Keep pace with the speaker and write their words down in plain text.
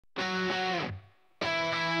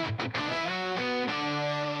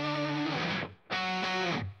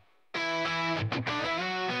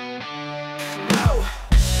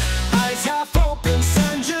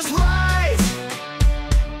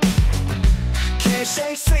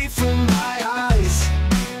Stay safe from my eyes.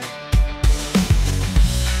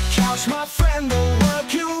 Couch, my friend, the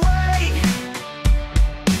work you wait.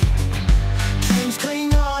 Dreams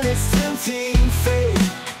cling on its tempting fate.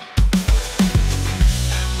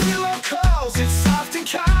 Pillow calls, it's soft and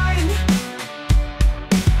kind.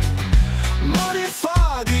 Muddy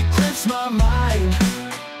fog, it grips my mind.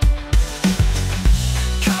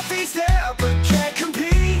 Coffee's there, but can't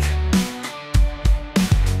compete.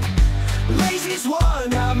 Lazy's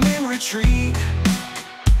won, I'm in retreat.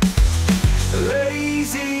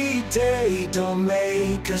 Lazy day, don't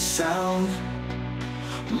make a sound.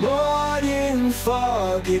 Morning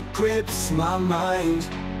fog, it grips my mind.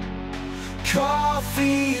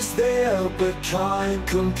 Coffee's there, but can't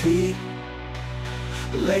compete.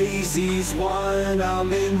 Lazy's won,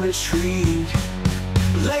 I'm in retreat.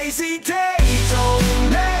 Lazy day, don't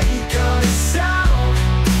make a sound.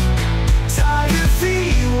 Tired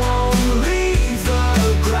feet won't leave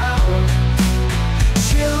the ground.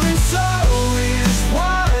 Chilling soul is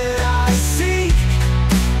what I seek.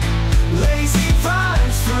 Lazy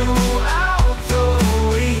vibes throughout the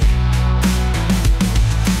week.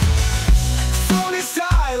 Phone is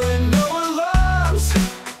silent, no alarms.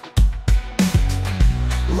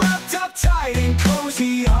 Wrapped up tight in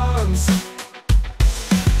cozy arms.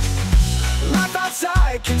 Life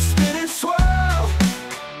outside can spin and swirl.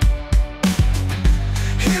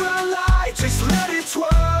 Here I lie, just let it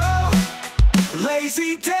twirl.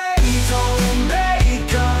 Lazy day, don't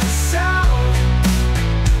make a sound.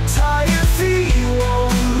 Tired feet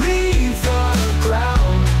won't leave the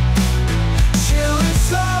ground. Chilling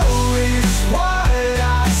slow is what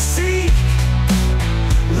I seek.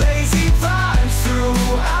 Lazy vibes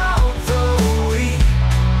throughout the week.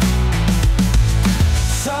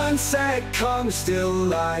 Sunset comes, still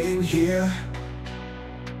lying here.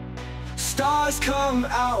 Stars come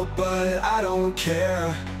out, but I don't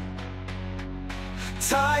care.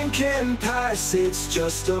 Time can pass, it's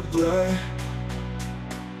just a blur.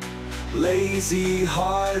 Lazy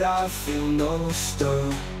heart, I feel no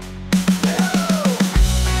stir.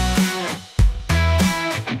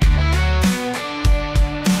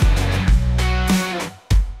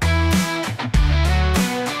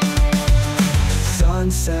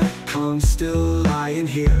 Sunset comes, still lying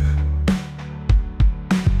here.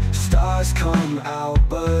 Stars come out,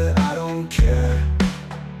 but I don't care.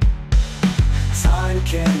 Time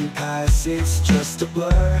can pass, it's just a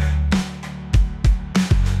blur.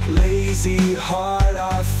 Lazy heart,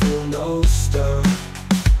 I feel no stir.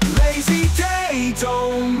 Lazy day,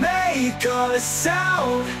 don't make a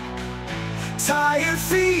sound. Tired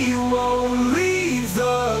feet won't leave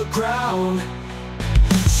the ground.